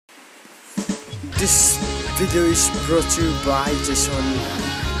This video is brought to you by Jason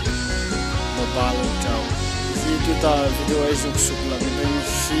Mobile Town. Video ta video ay suk lang din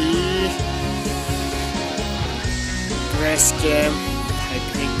si press cam hay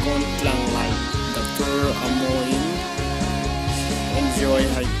icon lang like Dr. Amo enjoy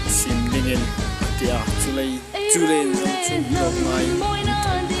hay sim dingin atia chulay zong chum ngai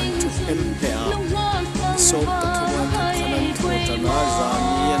em he a so pathuan khanan thota na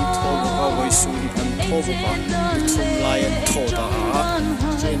zanian thoba wai sum an thoba thum lai an thoda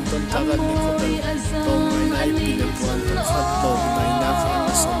chen ton tagan ni khotal to mai nai pile puan to khat to nai na fa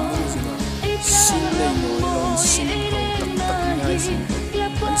som ni jina sin nei no lon sin to tak tak ngai sin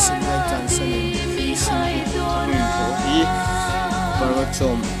an sin nai kan san ni sin ho hi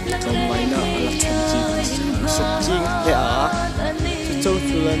Parvachawm mai na ala thamji suk jing he a chu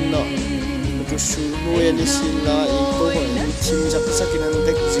chulan no tu su nuai ni sin la in to ho thim jak sakin an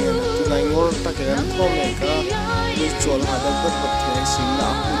dek jing tu lai ngor takan thom le ka ni chol ha da bat bat the sin la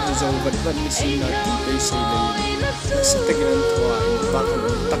hu zo bat bat ni sin la ti pe sei le sakin an thwa in ba kan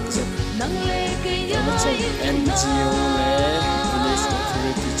tak je Parvachawm NGO le relation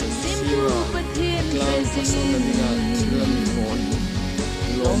authority chen siwa cloud person ni na thilan mon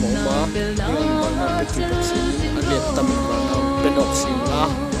lo mo ma ngan ba na pe tu sin a le tam ba na penok sin la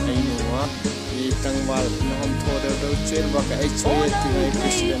ai no ni tangwal na hom tho de do chen ba ka ai choi ti ai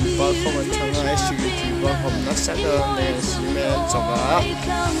president ba khom an changa ai security ba hom na sa da ne si me choka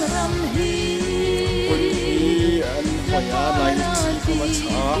kun ni an hoya lai ti ko ma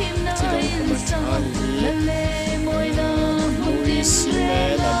cha ti dong ko ma cha ni mui si me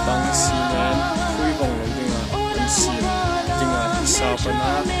la bang si me hui bong lo dinga an si dinga sa pa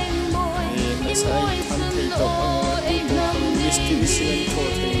na ni na sai than thei to Misti silan tho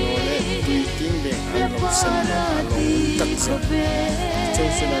thei no le tui ting be an lo san na lo tak sa chau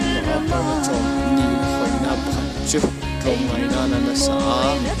sunan no Parvachawm ni khoi na phan chu rom mai na na sa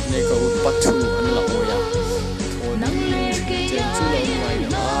ne ka u pathu an la oya tho ni chen chu lo mai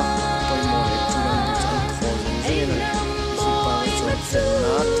na poi mo le chu lan ni chan tho lo je na si Parvachawm fel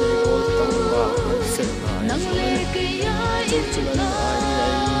na te rol tang wa fel na chau chu lan ai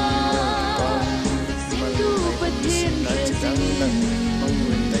ai dan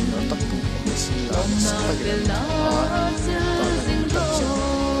menggunakan otak mesin sebagai tangan kecil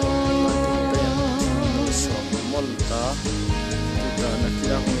molta kita nak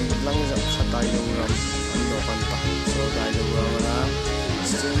kira langsung kata yang ram ando kanta so dai dua mana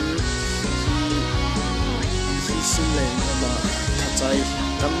sin lain ama thai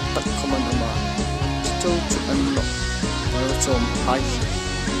tam tak khaman ama chu chu ando Parvachawm hai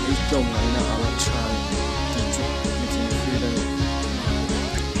itom ngai na ala trai ti chu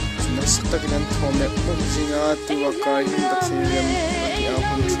Satakinan thome jinga tuwa kai hin tathiriam atia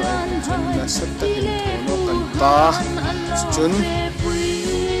hun try chun na satakin thono kanta chun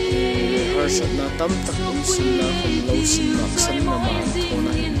harshat na tam tak sin na hom lo sin na san na ma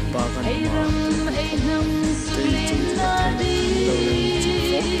thona hin pa kan ma te chun ta lo len chu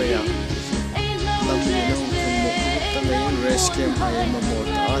fok pe ya lam ni no mo ta nei rest cam ai ma mo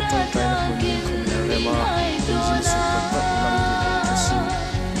ta chun kai na hun ni khom na re ma te jin su pa lam ni ta sin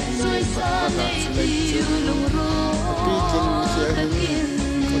Ada selection bikin siang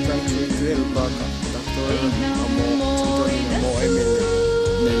kotang tuil baka Dr. Amo Chaltawnlien Amo MLA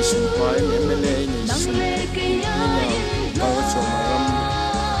nation pai MLA nation ni Parvachawm ram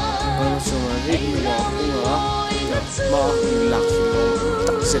Parvachawm ring wa kunga ma lak lo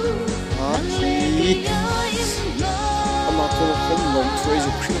tak set ha hi ama ko khom lom throi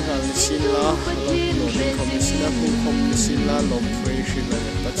ju khring hal sin la lo ni commissioner ku commission la lom throi shi la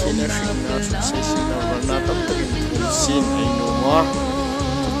patina shi na se sin na warna tam takin thum sin ai no ma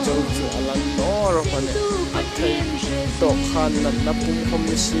chau chu alan nor pane athai to khan na pum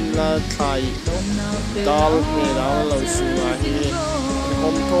commission la thai dal he da lo su a hi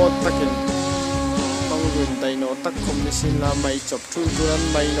hom thot takin tong run dai no tak commission la mai chop thu turan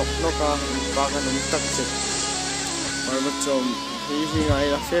mai nok noka ba kan tak che Parvachawm hi ngai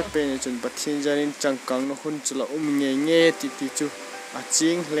la fe pe ne chun pathin jarin changkang no hun chula nge ti chu a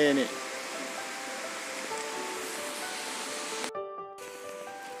ching hle ne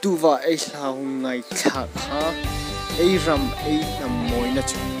tuwa ai hla hung ngai thak ha ai ram ai nam moi na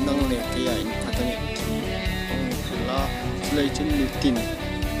chu nang le ke ya in atani thi ong la lei chun ni tin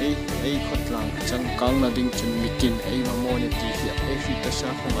ai khotlang changkang na ding chun mitin ai ma mo ne ti hi ai fi ta sha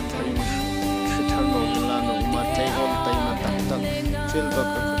hum atharin thano la no ma tai hom tai ma tak tak chil ba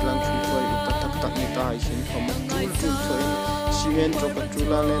ka khutlang thu thoi ta tak tak ni ta hin hom tu thoi cement ro ka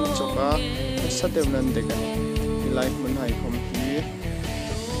chula len choka sadem nan de ga life man hai hom hi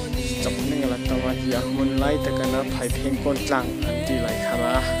chọc nên là tao mà giờ muốn lấy tất cả nó phải phèn con trăng anh đi lại khá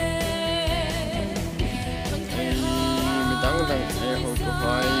là mình đang hồi của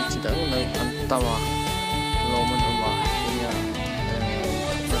hai chỉ đang anh tao mà lo mình mà nha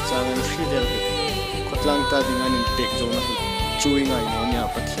cha nên khi đều con trăng ta thì anh tết rồi này chui ngày nó nhà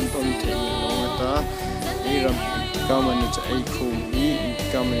bắt thiên con thế nó ta đi làm cao mình cho ai khum đi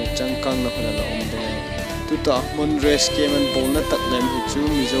cao mình trăng căng nó phải là ông đây tu ta muốn race game and ball na tak lem hi chu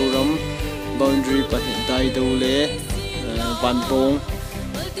Mizoram boundary pa hi dai do le ban bong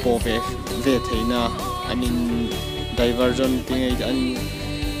po ve theina anin diversion tingai an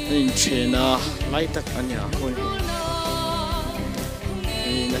chena lai tak anya hoi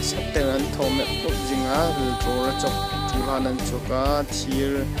na satte an thome tuk jinga ru thora chok chuhanan choka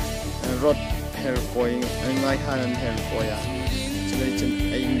thir rod hair point ngai hanan hair poya chulai chen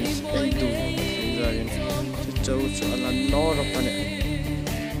ai du zarin châu cho anh nó rồi anh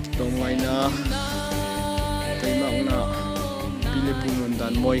đồng ngoài na tay mạng na pile pumun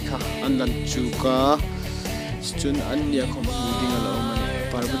dan moi kha an lan chu ka chun an ya khom hu ding ala man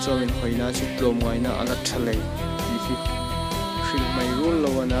Parvachawm hoi na chu tlom ngoài na ala thalei fi khil mai rul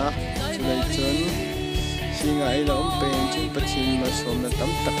lawana chulai chun singa ai la pe chin pachin ma som na tam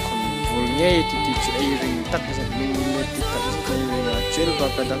tak khom vul nge ti chu ai ring tak sa lu le ti tak kai ringa chel ba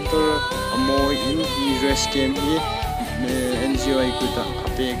ka doctor Amo in race game hi NGO ai kuta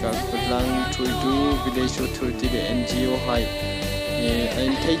ape ka kutlang thuidu village authority de NGO hai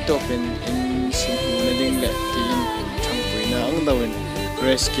ein thei top in simhu na ding le tin thangpui na ang dawin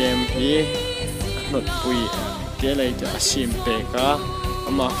race game hi not pui te lai ta asim pe ka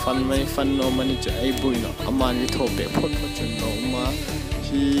ama fan no mani cha ai bui no ama ni tho pe phot chun no ma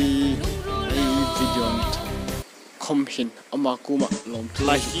hi ai video không hình ama kuma lom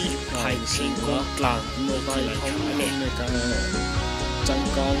lai hi phai sing ko tlang no vai thong ne ka chang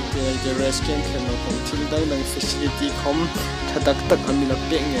kang te race game khen no kom thil dang nang facility khom thatak tak amila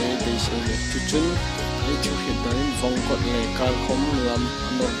pe nge de se ne chu chun ai chu hin darin vong ko le kal khom lam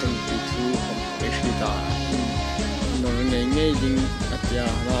no tang ti thu khom pe shi da no nge ding atia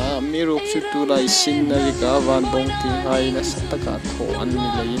na mi ruk su tu lai sin na ri ka van bong ti hai na sataka tho an ni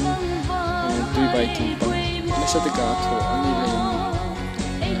lein tui bai ti bang sa tất cả thổ anh đi lên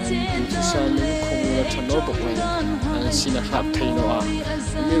thì sao những không là thằng nó bộc lại xin là hấp thầy nó à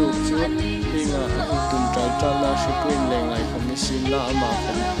nếu chưa khi mà tuần trái tra là sẽ quên lại ngày không đi xin là mà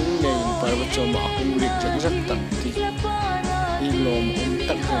không cũng ngày phải bắt cho mà không việc rất tận thì đi lồm không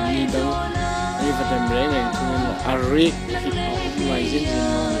tận không đi đâu đi vào đêm rẽ ngày thôi là ari thì không ngày diễn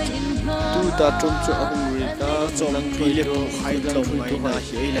tu ta trông cho ông người ta cho năng phi liệt hai lồng máy na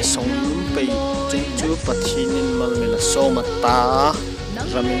hi là sống bị chân chúa bát hi nên mal me là so mà ta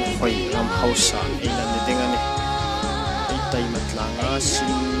ramin khoi ram hausa ai là nên anh ấy tay mặt langa xin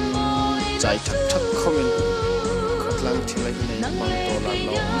chạy thắc thắc không nên khát lang thì lại này bằng to là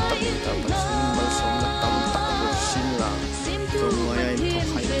lo tắc ta bát xin mal sống là tam tắc của xin là rồi ngoài anh thọ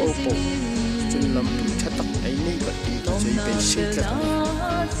hai bao bao chân lâm bị thắt tắc ấy này bát đi chơi bị xịt là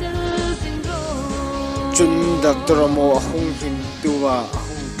chun doctor Amo ahung hin tuwa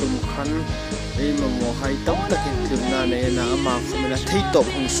ahung tum khan ei ma mo hai tam takin tluna ne na ma khomela thei top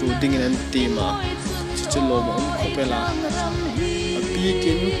hung su ding in an tima chichlo mo khopela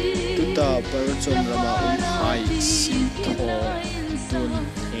apikin tuta Parvachawm rama hai sin tho tun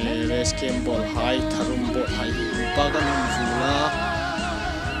race game ball hai tharum ball hai pagan vula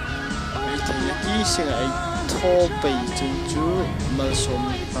ai thei ki singa ai tho pe chin chu mal som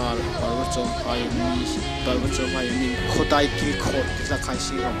tal Parvachawm hai mi khodai kil khot la khai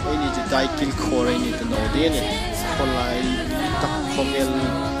si ram ai ni je dai kil khor ai ni to no de ne kholai tak khomel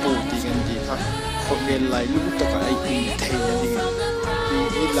pu ti gan di ha khomel lai lu tak ai pi thei na ding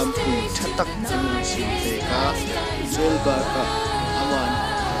pi lam pu thatak chu si te ka zol ba ka aman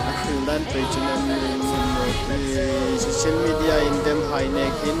akhil dan pe chunan social media in them high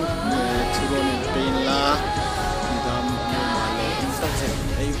neck in thuron pain la dam amalo insa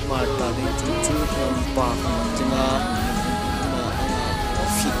ai marta ding chu chu ram pa chinga ma anga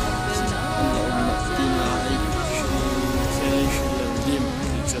fit anga na tina ai finish lim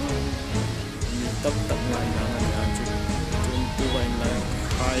chat mi tap tap lai na na chu chun tu vai lai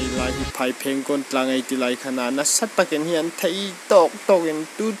hai lai phai pheng kon tlang ai ti lai khana na sat paken hian thei tok en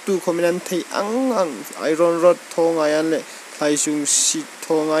tu khominan thei ang iron rod thong ayan le thlai sung si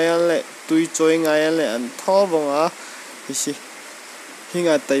thong ayan le tui choi ngayan le an tho bonga hisi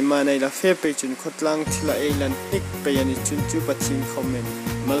hinga taima nei la fe pe chun khotlang thila eilan tik pe ani chun chu pathin khomen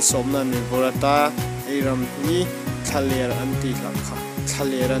mal somna ni borata eiram hi thalier anti lakha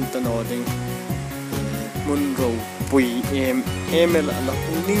thalier an tanoding mun ro pui em la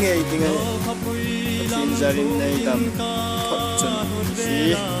ning ei dinga tin zarin nei dam thot chun hi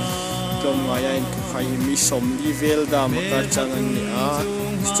tlom ngaya in khai mi som li vel dam ka changan ni a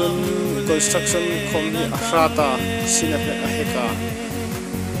chun construction khom ni ahrata sina heka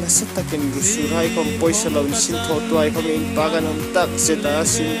nasatakin rusurai kom poisa law sin tho tuai kom in bagan om tak seta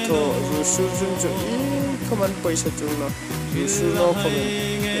sin tho rusu jun ju kaman poisa chung no rusu no kom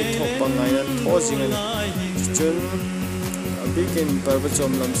in tho pangai nan tho jingan chun bikin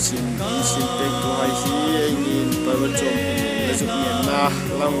Parvachawm lam sin pek tu hai hi in Parvachawm la ju na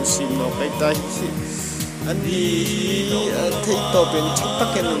lang sim no kai ta hi ani thei to ben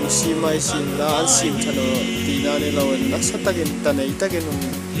chataken si mai sin la an sim thano tina ne lawan nasatakin tanai taken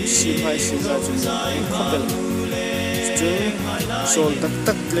si mai sin la ju khopel chun sol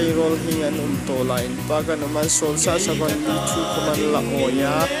tak play role hingan to line paga naman sol sa saban thu kaman la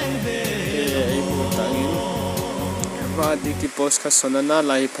oya di ki post ka sonana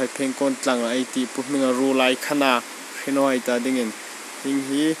lai phai pheng kon tlang ai ti pu minga ru lai khana khino ai ta dingin ding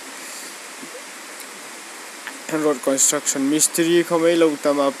hi road construction mystery khomai lo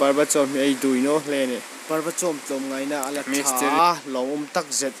tama Parvachawm ai duino lene Parvachawm tlom ngai na ala tha lom tak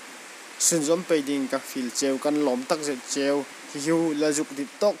zet sunjom pe ding ka fil cheu kan lom tak zet cheu hiu la juk dip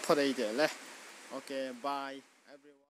tok phadai de le okay bye.